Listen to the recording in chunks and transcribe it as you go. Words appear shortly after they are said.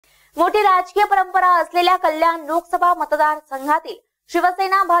मोठी राजकीय परंपरा असलेल्या कल्याण लोकसभा मतदारसंघातील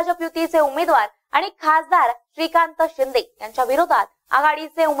शिवसेना भाजप युतीचे उमेदवार आणि खासदार श्रीकांत शिंदे यांच्या विरोधात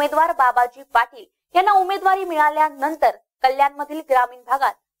आघाडीचे उमेदवार बाबाजी पाटील यांना उमेदवारी मिळाल्यानंतर कल्याणमधील ग्रामीण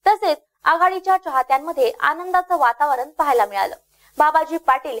भागात तसेच आघाडीच्या चाहत्यांमध्ये आनंदाचं वातावरण पाहायला मिळालं। बाबाजी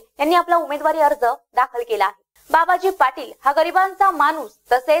पाटील यांनी आपला उमेदवारी अर्ज दाखल केला आहे। बाबाजी पाटील हा गरिबांचा माणूस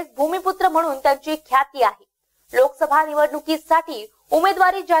तसेच भूमिपुत्र म्हणून त्यांची ख्याती आहे। लोकसभा निवडणुकीसाठी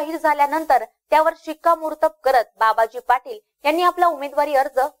उमेदवारी जाहीर झाल्यानंतर त्यावर शिक्कामोर्तब करत बाबाजी पाटील यांनी आपला उमेदवारी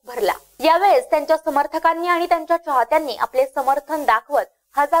अर्ज भरला। यावेळेस त्यांच्या समर्थकांनी आणि त्यांच्या चाहत्यांनी आपले समर्थन दाखवत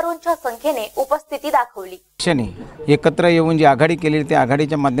हजारोंच्या संख्येने उपस्थिती दाखवली। एकत्र येऊन जी आघाडी केली त्या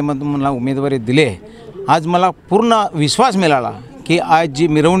आघाडीच्या माध्यमातून मला उमेदवारी दिली। आज मला पूर्ण विश्वास मिळाला की आज जी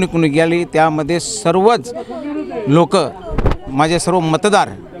मिरवणूक निघाली त्यामध्ये सर्वच लोक माझे सर्व मतदार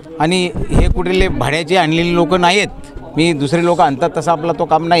आणि हे कुठले भाड्याचे आणलेले लोक नाहीत। मी दुसरे लोक आणतात तसा आपला तो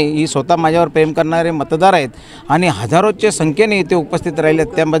काम नाही। ही स्वतः माझ्यावर प्रेम करणारे मतदार आहेत आणि हजारोच्या संख्येने इथे उपस्थित राहिले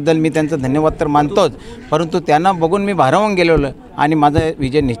त्याबद्दल मी त्यांचं धन्यवाद तर मानतोच, परंतु त्यांना बघून मी भारावून गेलेलो आणि माझा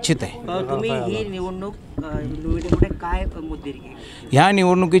विजय निश्चित आहे। तुम्ही ही निवडणूक काय मुद्दे ह्या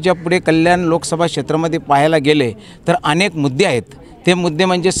निवडणुकीच्या पुढे कल्याण लोकसभा क्षेत्रामध्ये पाहायला गेले तर अनेक मुद्दे आहेत। ते मुद्दे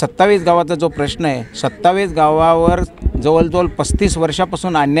म्हणजे 27 गावाचा जो प्रश्न आहे, 27 गावावर जवळजवळ 35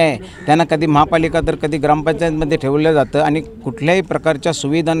 वर्षापासून अन्याय आहे। त्यांना कधी महापालिका तर कधी ग्रामपंचायतमध्ये ठेवलं जातं आणि कुठल्याही प्रकारच्या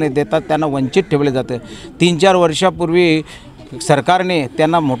सुविधा न देतात त्यांना वंचित ठेवलं जातं। 3-4 वर्षापूर्वी सरकारने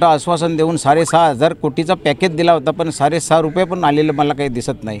त्यांना मोठं आश्वासन देऊन 6,500 कोटीचा पॅकेज दिला होता, पण 6.5 रुपये पण आलेलं मला काही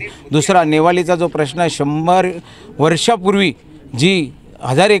दिसत नाही। दुसरा नेवालीचा जो प्रश्न आहे, 100 वर्षापूर्वी जी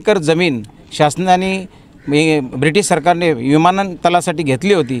 1000 एकर जमीन शासनाने ब्रिटिश सरकारने विमानतळासाठी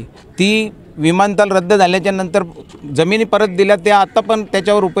घेतली होती, ती विमानतळ रद्द झाल्याच्या नंतर जमिनी परत दिल्या, त्या आता पण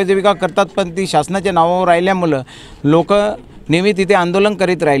त्याच्यावर उपजीविका करतात, पण ती शासनाच्या नावावर राहिल्यामुळं लोक नेहमी तिथे आंदोलन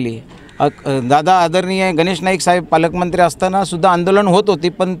करीत राहिली। दादा आदरणीय गणेश नाईक साहेब पालकमंत्री असताना सुद्धा आंदोलन होत होती,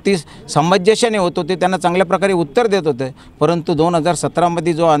 पण ती सामंजस्याने होत होते, त्यांना चांगल्या प्रकारे उत्तर देत होते। परंतु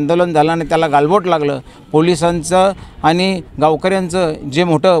 2017मध्ये जो आंदोलन झालं आणि त्याला गालबोट लागलं, पोलिसांचं आणि गावकऱ्यांचं जे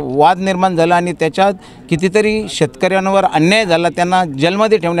मोठं वाद निर्माण झालं आणि त्याच्यात कितीतरी शेतकऱ्यांवर अन्याय झाला, त्यांना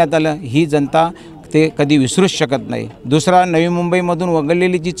जेलमध्ये ठेवण्यात आलं, ही जनता ते कधी विसरूच शकत नाही। दुसरा, नवी मुंबईमधून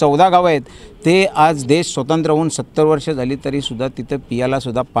वगळलेली जी 14 गावं आहेत ते आज देश स्वतंत्र होऊन 70 वर्ष झाली तरीसुद्धा तिथं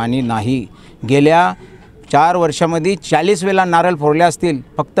पियालासुद्धा पाणी नाही। गेल्या 4 वर्षामध्ये 40 वेळा नारळ फोडले असतील,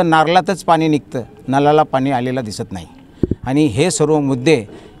 फक्त नारळातच पाणी निघतं, नळाला पाणी आलेला दिसत नाही। आणि हे सर्व मुद्दे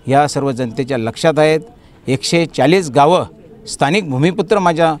या सर्व जनतेच्या लक्षात आहेत। 140 गावं स्थानिक भूमिपुत्र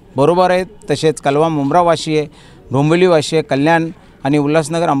माझ्या बरोबर आहेत, तसेच कलवा मुंब्रावासी आहे, डोंबिवलीवासी आहे, कल्याण आणि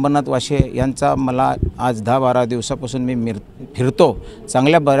उल्हासनगर अंबरनाथ वाशी यांचा मला आज 10-12 दिवसापासून मी फिरतो,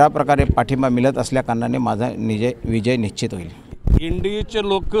 चांगल्या बऱ्या प्रकारे पाठिंबा मिळत असल्या कारणाने माझा विजय निश्चित होईल। एनडीएचे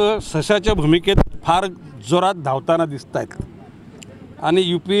लोक सशाच्या भूमिकेत फार जोरात धावताना दिसत आहेत आणि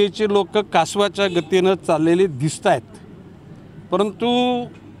UPAचे लोक कासवाच्या गतीनं चाललेले दिसत आहेत। परंतु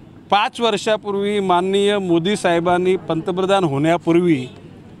 5 वर्षापूर्वी माननीय मोदी साहेबांनी पंतप्रधान होण्यापूर्वी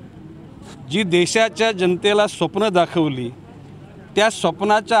जी देशाच्या जनतेला स्वप्न दाखवली, त्या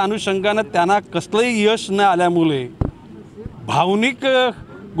स्वप्नाच्या अनुषंगानं त्यांना कसलंही यश न आल्यामुळे भावनिक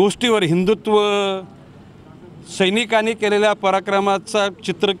गोष्टीवर हिंदुत्व, सैनिकांनी केलेल्या पराक्रमाचा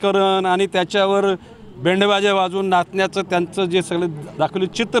चित्रीकरण आणि त्याच्यावर बेंडबाजा वाजवून नाचण्याचं त्यांचं जे सगळं दाखवलं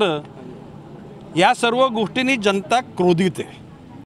चित्र, या सर्व गोष्टींनी जनता क्रोधित आहे।